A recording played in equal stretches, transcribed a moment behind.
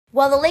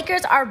Well, the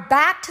Lakers are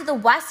back to the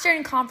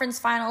Western Conference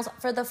Finals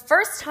for the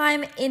first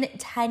time in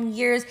 10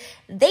 years.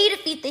 They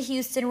defeat the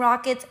Houston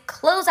Rockets,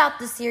 close out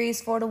the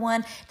series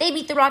 4-1. They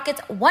beat the Rockets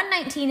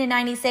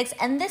 119-96,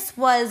 and this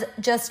was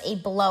just a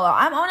blowout.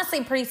 I'm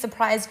honestly pretty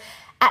surprised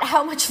at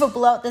how much of a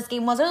blowout this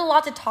game was. There's a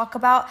lot to talk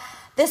about.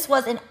 This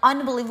was an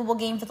unbelievable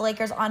game for the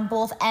Lakers on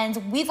both ends.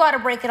 We've got to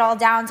break it all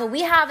down. So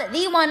we have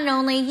the one and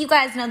only, you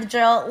guys know the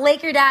drill,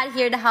 Laker Dad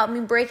here to help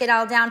me break it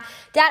all down.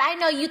 Dad, I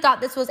know you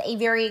thought this was a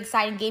very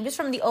exciting game. Just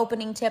from the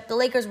opening tip, the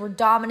Lakers were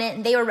dominant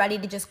and they were ready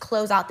to just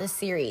close out this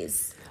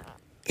series.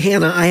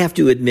 Hannah, I have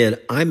to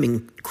admit, I'm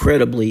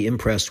incredibly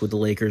impressed with the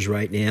Lakers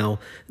right now.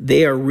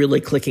 They are really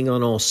clicking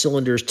on all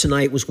cylinders.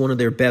 Tonight was one of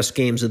their best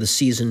games of the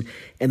season,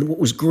 and what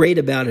was great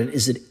about it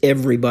is that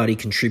everybody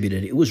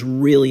contributed. It was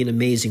really an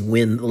amazing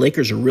win. The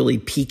Lakers are really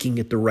peaking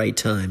at the right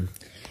time.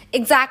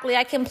 Exactly.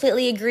 I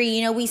completely agree.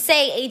 You know, we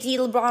say AD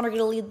and LeBron are going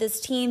to lead this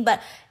team,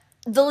 but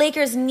the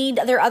Lakers need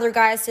their other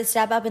guys to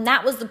step up, and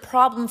that was the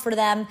problem for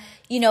them,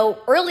 you know,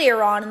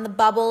 earlier on in the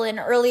bubble and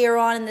earlier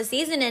on in the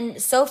season.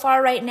 And so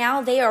far right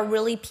now, they are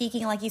really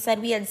peaking. Like you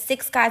said, we had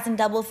 6 guys in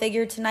double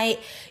figure tonight.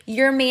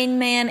 Your main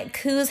man,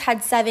 Kuz,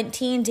 had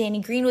 17.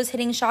 Danny Green was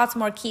hitting shots.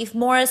 Markieff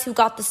Morris, who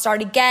got the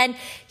start again,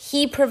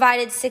 he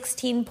provided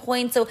 16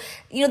 points. So,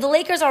 you know, the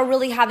Lakers are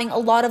really having a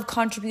lot of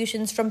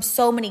contributions from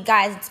so many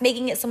guys. It's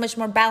making it so much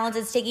more balanced.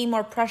 It's taking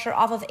more pressure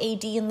off of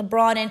AD and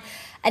LeBron. And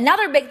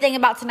another big thing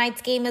about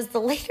tonight's game is the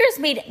Lakers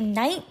made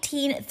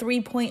 19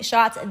 three-point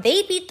shots.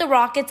 They beat the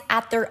Rockets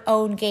at their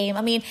own game.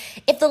 I mean,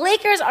 if the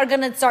Lakers are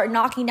going to start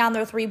knocking down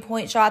their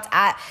three-point shots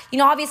at, you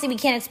know, obviously we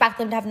can't expect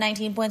them to have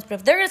 19 points, but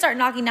if they're going to start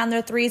knocking down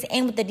their threes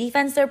and with the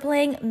defense they're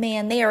playing,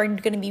 man, they are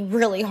going to be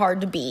really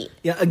hard to beat.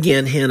 Yeah,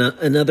 again, Hannah,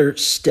 another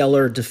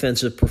stellar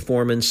defensive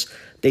performance.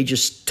 They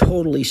just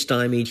totally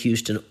stymied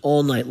Houston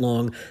all night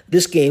long.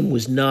 This game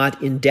was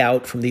not in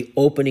doubt from the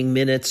opening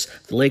minutes.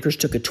 The Lakers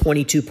took a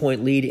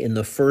 22-point lead in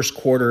the first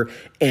quarter,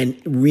 and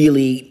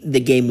really the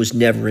game was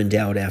never in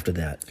doubt after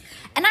that.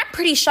 And I'm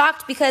pretty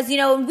shocked because, you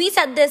know, we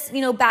said this,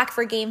 you know, back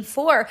for game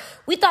 4.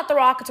 We thought the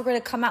Rockets were going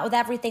to come out with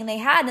everything they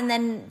had, and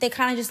then they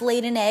kind of just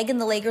laid an egg,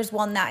 and the Lakers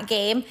won that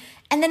game.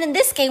 And then in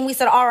this game, we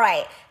said, all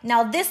right,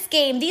 now this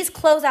game, these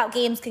closeout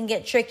games can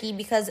get tricky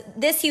because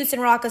this Houston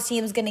Rockets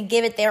team is going to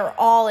give it their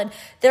all and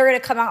they're going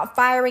to come out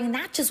firing. And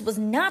that just was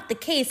not the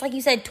case. Like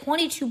you said,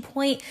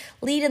 22-point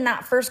lead in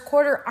that first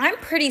quarter. I'm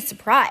pretty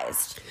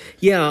surprised.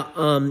 Yeah,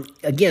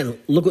 again,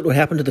 look at what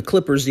happened to the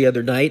Clippers the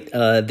other night.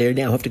 They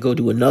now have to go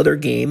to another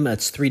game.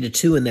 That's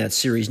 3-2 in that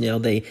series now.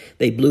 They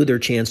blew their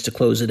chance to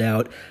close it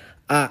out.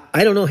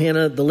 I don't know,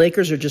 Hannah. The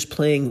Lakers are just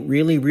playing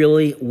really,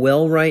 really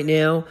well right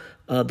now.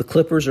 The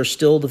Clippers are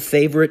still the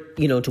favorite,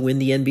 you know, to win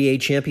the NBA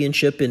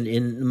championship in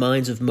the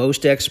minds of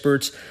most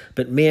experts.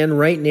 But, man,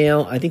 right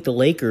now, I think the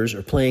Lakers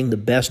are playing the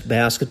best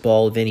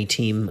basketball of any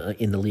team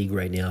in the league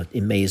right now.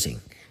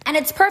 Amazing. And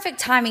it's perfect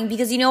timing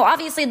because, you know,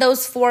 obviously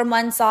those 4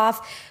 months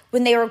off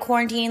when they were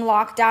quarantining,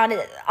 lockdown,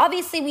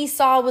 obviously we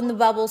saw when the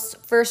bubbles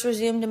first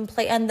resumed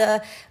and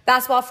the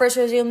basketball first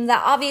resumed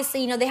that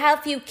obviously, you know, they had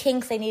a few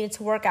kinks they needed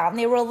to work out and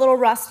they were a little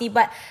rusty,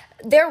 but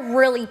they're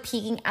really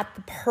peaking at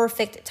the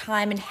perfect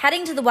time and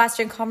heading to the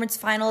Western Conference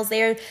Finals.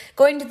 They're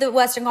going to the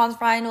Western Conference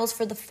Finals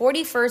for the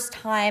 41st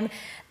time,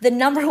 the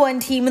number 1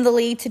 team in the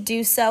league to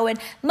do so. And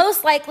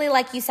most likely,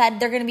 like you said,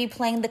 they're going to be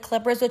playing the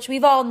Clippers, which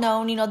we've all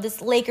known, you know,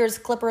 this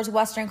Lakers-Clippers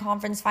Western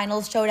Conference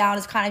Finals showdown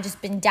has kind of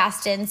just been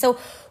destined. So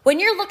when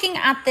you're looking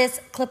at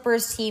this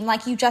Clippers team,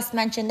 like you just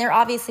mentioned, they're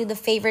obviously the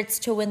favorites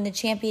to win the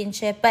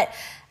championship, but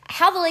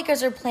how the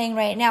Lakers are playing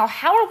right now,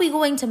 how are we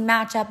going to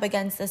match up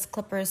against this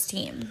Clippers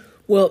team?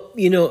 Well,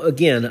 you know,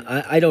 again,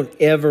 I don't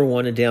ever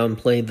want to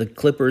downplay the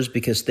Clippers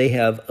because they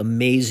have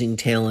amazing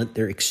talent.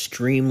 They're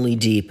extremely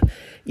deep,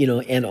 you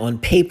know, and on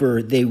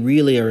paper, they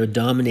really are a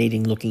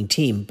dominating looking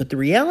team. But the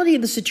reality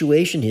of the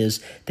situation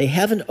is they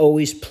haven't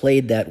always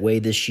played that way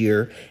this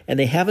year, and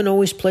they haven't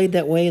always played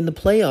that way in the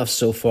playoffs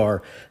so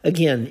far.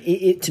 Again,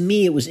 to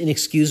me, it was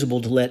inexcusable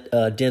to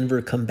let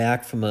Denver come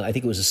back from I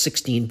think it was a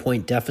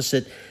 16-point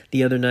deficit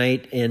the other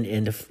night, and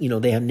you know,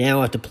 they now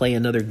have to play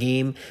another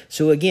game.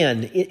 So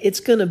again, it's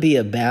going to be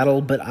a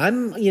battle, but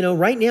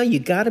right now you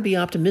got to be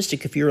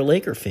optimistic if you're a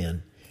Laker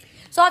fan.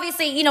 So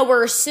obviously, you know,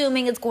 we're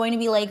assuming it's going to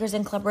be Lakers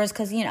and Clippers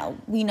because, you know,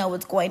 we know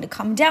it's going to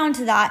come down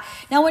to that.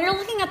 Now, when you're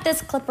looking at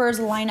this Clippers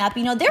lineup,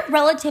 you know, they're a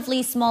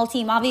relatively small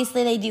team.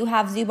 Obviously, they do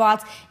have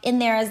Zubac in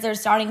there as their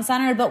starting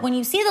center. But when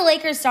you see the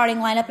Lakers starting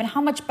lineup and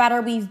how much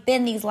better we've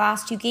been these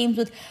last 2 games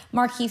with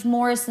Markieff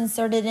Morris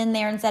inserted in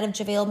there instead of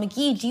JaVale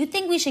McGee, do you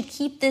think we should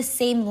keep this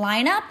same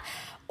lineup?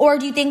 Or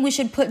do you think we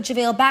should put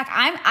JaVale back?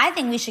 I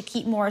think we should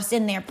keep Morris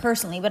in there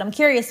personally, but I'm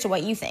curious to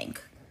what you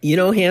think. You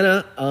know,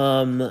 Hannah,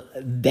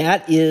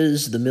 that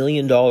is the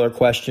million-dollar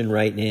question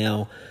right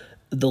now.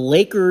 The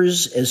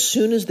Lakers, as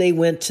soon as they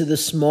went to the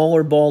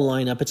smaller ball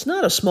lineup, it's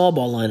not a small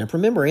ball lineup.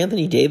 Remember,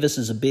 Anthony Davis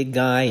is a big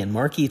guy, and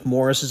Markieff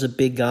Morris is a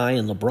big guy,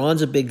 and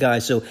LeBron's a big guy.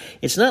 So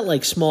it's not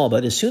like small,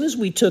 but as soon as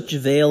we took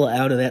JaVale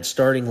out of that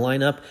starting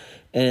lineup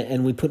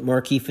and we put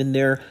Markieff in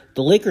there,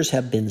 the Lakers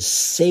have been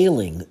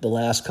sailing the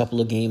last couple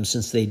of games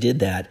since they did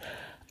that.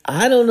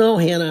 I don't know,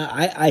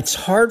 Hannah. It's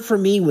hard for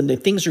me when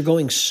things are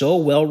going so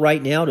well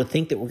right now to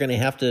think that we're going to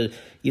have to,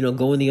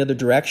 go in the other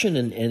direction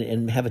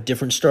and have a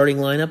different starting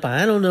lineup.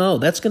 I don't know.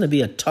 That's going to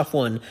be a tough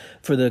one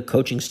for the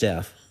coaching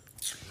staff.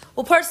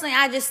 Well, personally,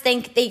 I just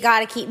think they got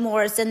to keep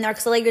Morris in there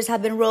because the Lakers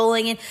have been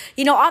rolling.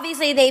 And,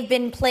 obviously they've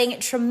been playing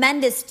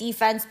tremendous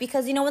defense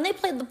because, when they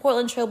played the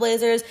Portland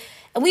Trailblazers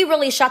and we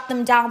really shut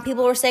them down,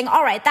 people were saying,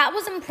 all right, that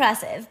was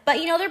impressive. But,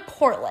 they're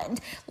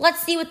Portland.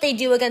 Let's see what they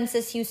do against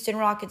this Houston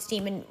Rockets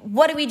team. And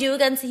what do we do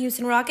against the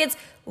Houston Rockets?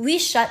 We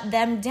shut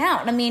them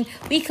down. I mean,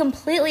 we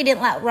completely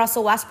didn't let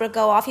Russell Westbrook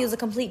go off. He was a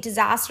complete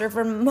disaster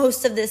for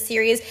most of this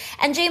series.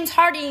 And James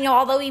Harden,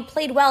 although he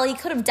played well, he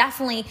could have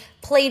definitely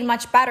played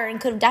much better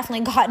and could have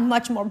definitely gotten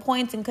much more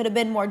points and could have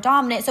been more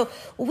dominant. So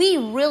we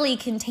really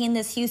contained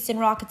this Houston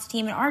Rockets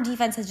team, and our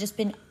defense has just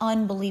been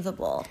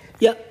unbelievable.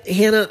 Yeah,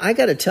 Hannah, I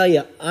got to tell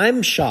you,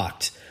 I'm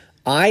shocked.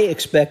 I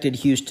expected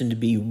Houston to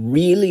be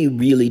really,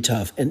 really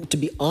tough. And to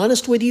be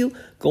honest with you,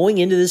 going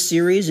into this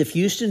series, if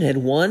Houston had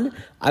won,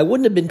 I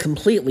wouldn't have been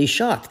completely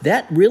shocked.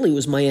 That really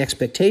was my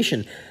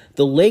expectation.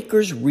 The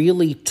Lakers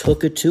really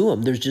took it to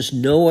them. There's just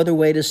no other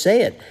way to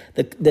say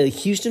it. The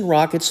Houston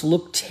Rockets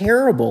looked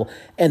terrible,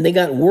 and they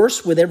got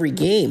worse with every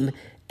game.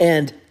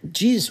 And,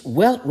 geez,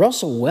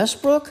 Russell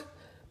Westbrook?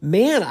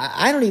 Man,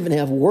 I don't even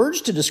have words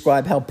to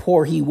describe how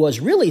poor he was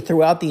really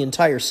throughout the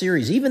entire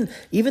series. Even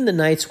the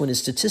nights when his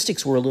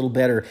statistics were a little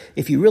better,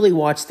 if you really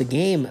watched the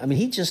game, I mean,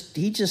 he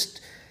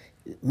just,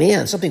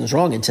 man, something was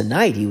wrong. And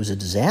tonight he was a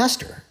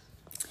disaster.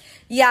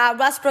 Yeah,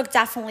 Westbrook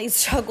definitely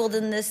struggled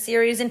in this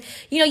series. And,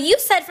 you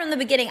said from the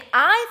beginning,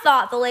 I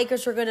thought the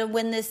Lakers were going to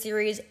win this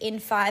series in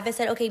 5. I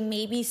said, okay,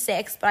 maybe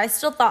 6, but I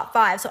still thought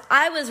 5. So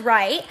I was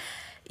right.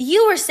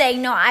 You were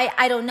saying, no,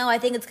 I don't know. I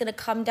think it's going to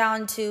come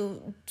down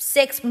to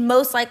 6,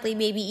 most likely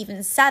maybe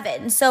even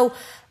 7. So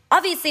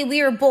obviously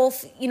we were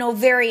both,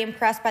 very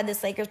impressed by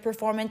this Lakers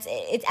performance.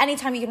 It's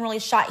anytime you can really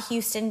shut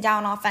Houston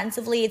down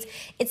offensively,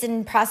 it's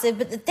impressive.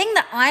 But the thing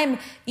that I'm,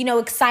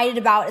 excited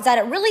about is that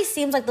it really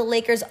seems like the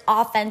Lakers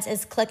offense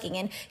is clicking.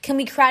 And can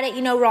we credit,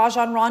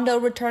 Rajon Rondo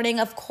returning?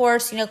 Of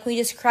course, can we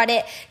just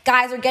credit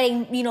guys are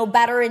getting,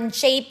 better in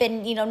shape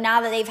and,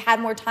 now that they've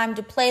had more time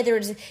to play, they're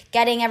just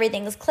getting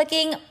everything's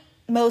clicking.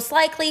 Most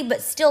likely,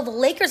 but still the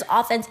Lakers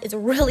offense is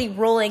really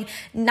rolling.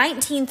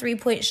 19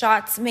 3-point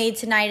shots made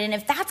tonight, and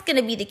if that's going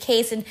to be the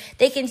case and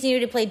they continue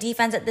to play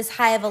defense at this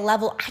high of a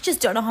level, I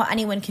just don't know how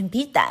anyone can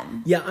beat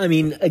them. Yeah, I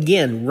mean,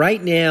 again,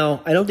 right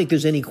now, I don't think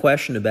there's any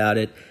question about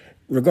it.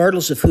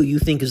 Regardless of who you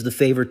think is the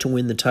favorite to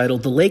win the title,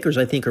 the Lakers,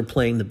 I think, are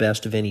playing the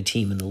best of any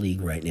team in the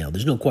league right now.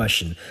 There's no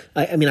question.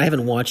 I mean, I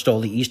haven't watched all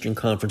the Eastern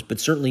Conference, but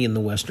certainly in the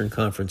Western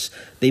Conference,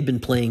 they've been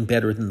playing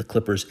better than the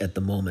Clippers at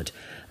the moment.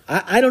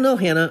 I don't know,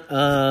 Hannah.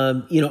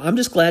 I'm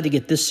just glad to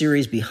get this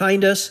series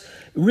behind us.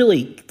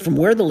 Really, from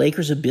where the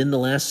Lakers have been the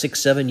last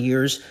 6-7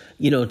 years,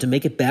 to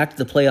make it back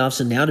to the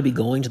playoffs and now to be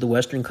going to the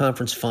Western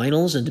Conference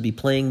Finals and to be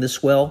playing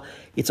this well,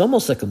 it's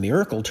almost like a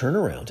miracle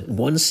turnaround in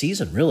one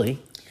season,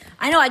 really.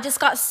 I know. I just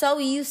got so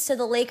used to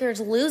the Lakers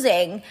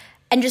losing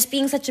and just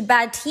being such a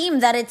bad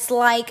team that it's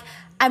like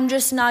I'm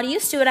just not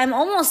used to it. I'm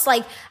almost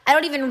like I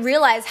don't even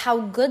realize how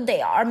good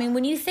they are. I mean,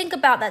 when you think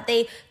about that,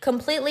 they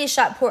completely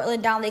shut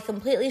Portland down. They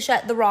completely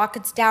shut the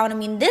Rockets down. I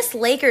mean, this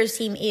Lakers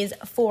team is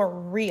for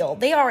real.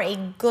 They are a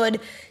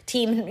good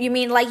team. You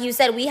mean, like you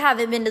said, we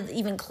haven't been to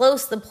even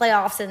close to the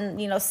playoffs in,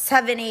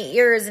 7-8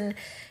 years, and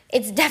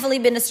it's definitely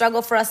been a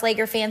struggle for us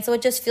Laker fans, so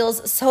it just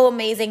feels so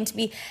amazing to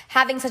be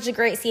having such a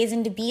great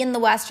season, to be in the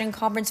Western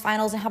Conference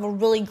Finals and have a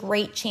really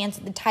great chance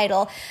at the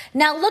title.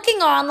 Now,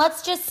 looking on,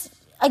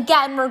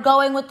 again, we're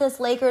going with this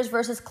Lakers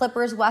versus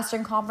Clippers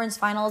Western Conference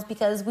Finals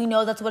because we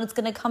know that's what it's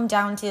going to come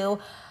down to.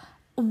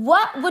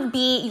 What would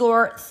be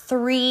your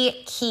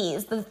 3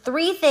 keys, the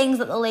 3 things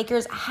that the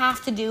Lakers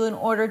have to do in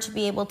order to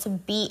be able to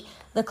beat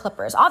the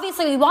Clippers?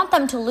 Obviously, we want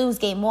them to lose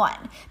game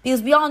 1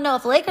 because we all know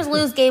if the Lakers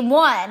lose game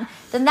 1,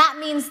 then that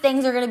means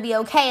things are going to be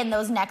okay in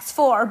those next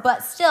 4.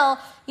 But still,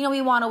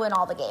 we want to win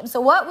all the games. So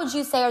what would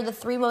you say are the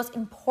 3 most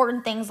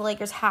important things the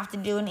Lakers have to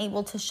do and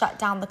able to shut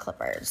down the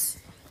Clippers?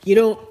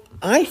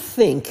 I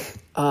think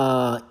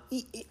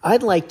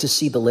I'd like to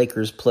see the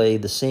Lakers play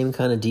the same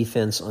kind of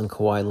defense on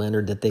Kawhi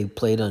Leonard that they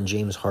played on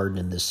James Harden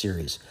in this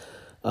series,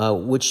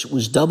 which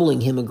was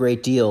doubling him a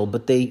great deal.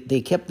 But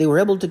they were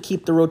able to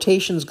keep the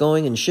rotations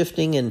going and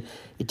shifting, and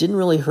it didn't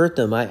really hurt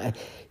them.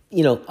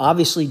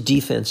 Obviously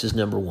defense is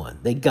number 1.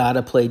 They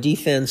gotta play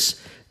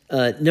defense.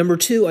 Number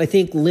 2, I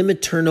think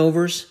limit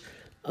turnovers,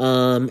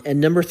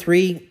 and number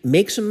 3,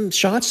 make some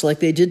shots like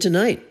they did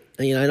tonight.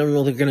 I don't know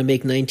if they're going to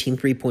make 19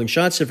 3-point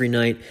shots every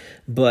night,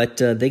 but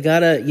they got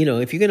to,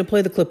 if you're going to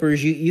play the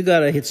Clippers, you got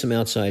to hit some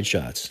outside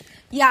shots.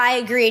 Yeah, I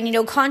agree.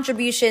 And,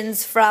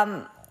 contributions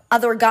from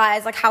other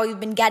guys, like how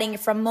we've been getting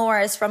from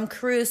Morris, from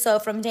Caruso,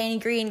 from Danny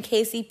Green,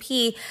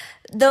 KCP,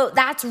 though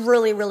that's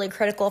really, really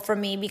critical for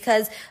me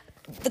because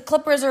the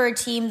Clippers are a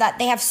team that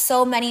they have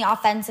so many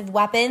offensive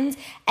weapons,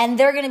 and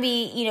they're going to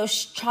be,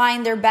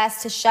 trying their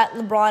best to shut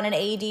LeBron and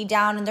AD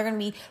down, and they're going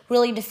to be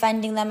really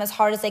defending them as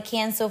hard as they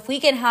can. So if we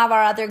can have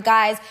our other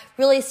guys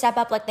really step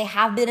up like they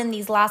have been in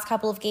these last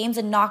couple of games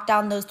and knock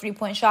down those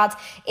 3-point shots,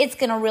 it's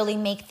going to really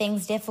make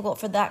things difficult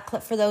for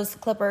those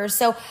Clippers.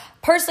 So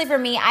personally for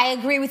me, I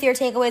agree with your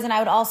takeaways, and I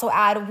would also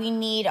add we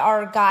need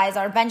our guys,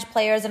 our bench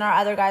players and our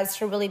other guys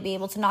to really be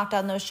able to knock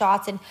down those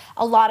shots, and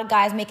a lot of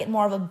guys make it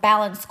more of a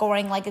balanced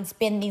scoring like it's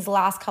been these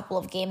last couple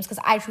of games, because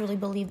I truly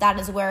believe that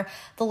is where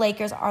the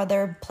Lakers are.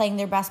 They're playing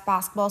their best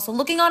basketball. So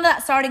looking on to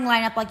that starting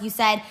lineup, like you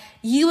said,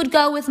 you would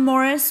go with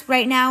Morris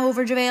right now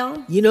over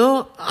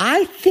JaVale?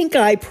 I think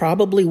I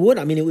probably would.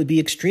 I mean, it would be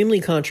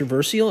extremely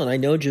controversial, and I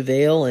know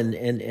JaVale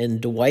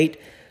and Dwight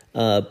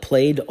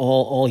played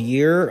all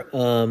year.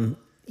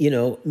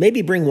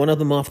 Maybe bring one of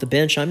them off the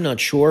bench. I'm not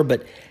sure,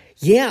 but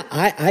yeah,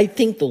 I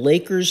think the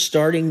Lakers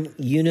starting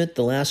unit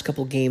the last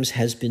couple games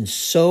has been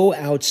so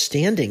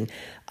outstanding.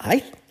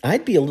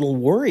 I'd be a little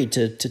worried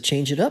to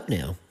change it up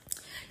now.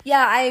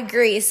 Yeah, I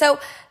agree. So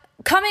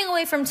coming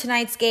away from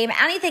tonight's game,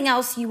 anything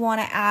else you want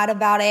to add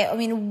about it? I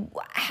mean,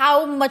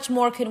 how much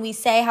more can we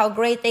say how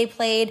great they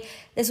played?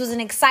 This was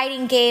an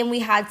exciting game. We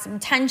had some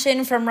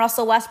tension from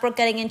Russell Westbrook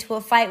getting into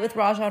a fight with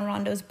Rajon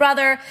Rondo's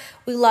brother.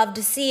 We love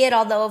to see it,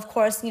 although, of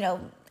course,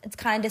 it's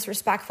kind of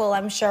disrespectful,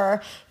 I'm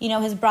sure.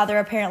 His brother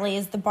apparently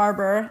is the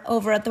barber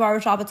over at the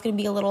barbershop. It's going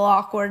to be a little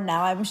awkward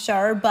now, I'm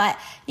sure. But,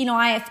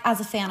 as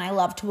a fan, I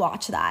love to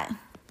watch that.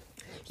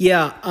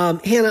 Yeah,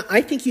 Hannah,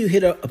 I think you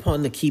hit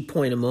upon the key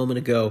point a moment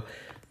ago.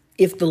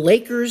 If the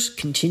Lakers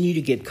continue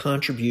to get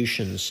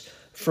contributions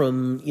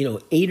from,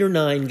 8 or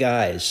 9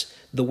 guys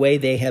the way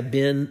they have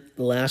been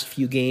the last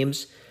few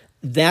games,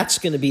 that's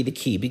going to be the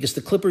key, because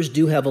the Clippers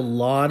do have a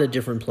lot of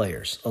different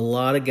players, a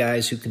lot of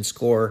guys who can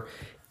score.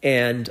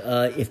 And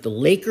if the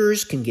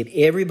Lakers can get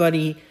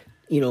everybody,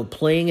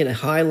 playing at a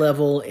high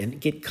level and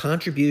get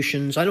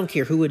contributions, I don't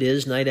care who it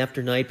is night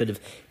after night, but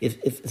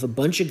if a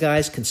bunch of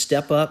guys can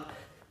step up,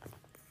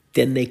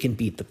 then they can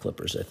beat the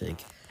Clippers, I think.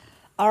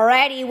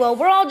 Alrighty, well,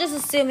 we're all just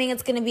assuming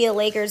it's going to be a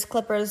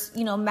Lakers-Clippers,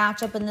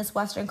 matchup in this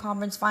Western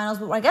Conference Finals.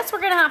 But I guess we're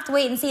going to have to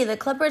wait and see. The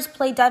Clippers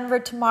play Denver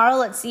tomorrow.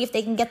 Let's see if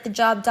they can get the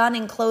job done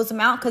and close them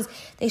out, because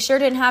they sure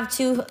didn't have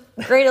too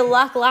great a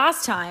luck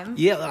last time.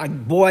 Yeah,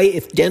 boy,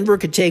 if Denver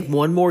could take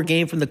one more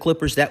game from the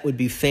Clippers, that would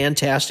be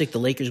fantastic. The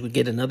Lakers would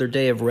get another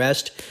day of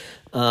rest.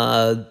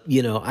 I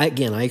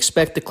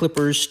expect the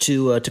Clippers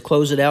to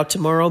close it out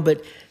tomorrow.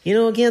 But,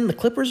 again, the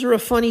Clippers are a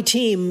funny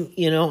team.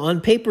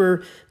 On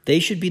paper, they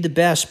should be the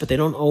best, but they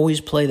don't always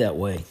play that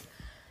way.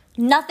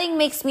 Nothing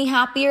makes me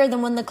happier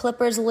than when the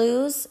Clippers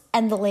lose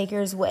and the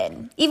Lakers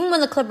win. Even when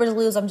the Clippers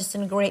lose, I'm just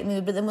in a great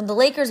mood. But then when the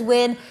Lakers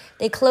win,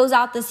 they close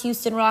out this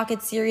Houston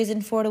Rockets series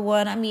in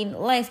 4-1. I mean,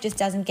 life just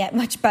doesn't get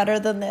much better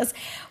than this.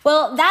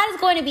 Well, that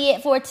is going to be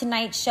it for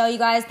tonight's show, you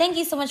guys. Thank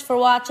you so much for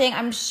watching.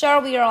 I'm sure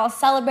we are all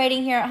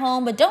celebrating here at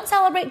home, but don't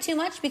celebrate too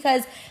much,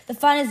 because the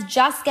fun is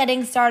just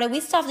getting started. We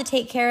still have to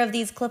take care of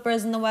these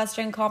Clippers in the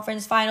Western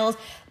Conference Finals.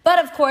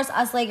 But, of course,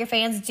 us Laker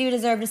fans do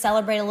deserve to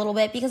celebrate a little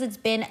bit, because it's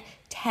been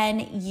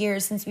 10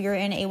 years since we were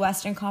in a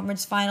Western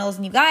Conference Finals.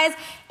 And you guys,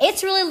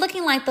 it's really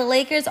looking like the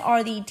Lakers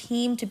are the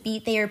team to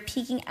beat. They are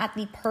peaking at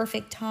the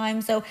perfect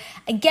time. So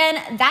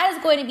again, that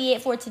is going to be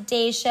it for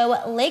today's show.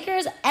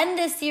 Lakers end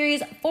this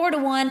series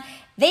 4-1.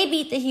 They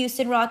beat the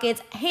Houston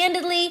Rockets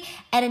handedly.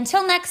 And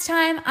until next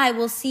time, I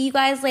will see you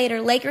guys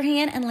later. Laker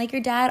Han and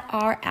Laker Dad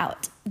are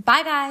out.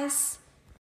 Bye, guys.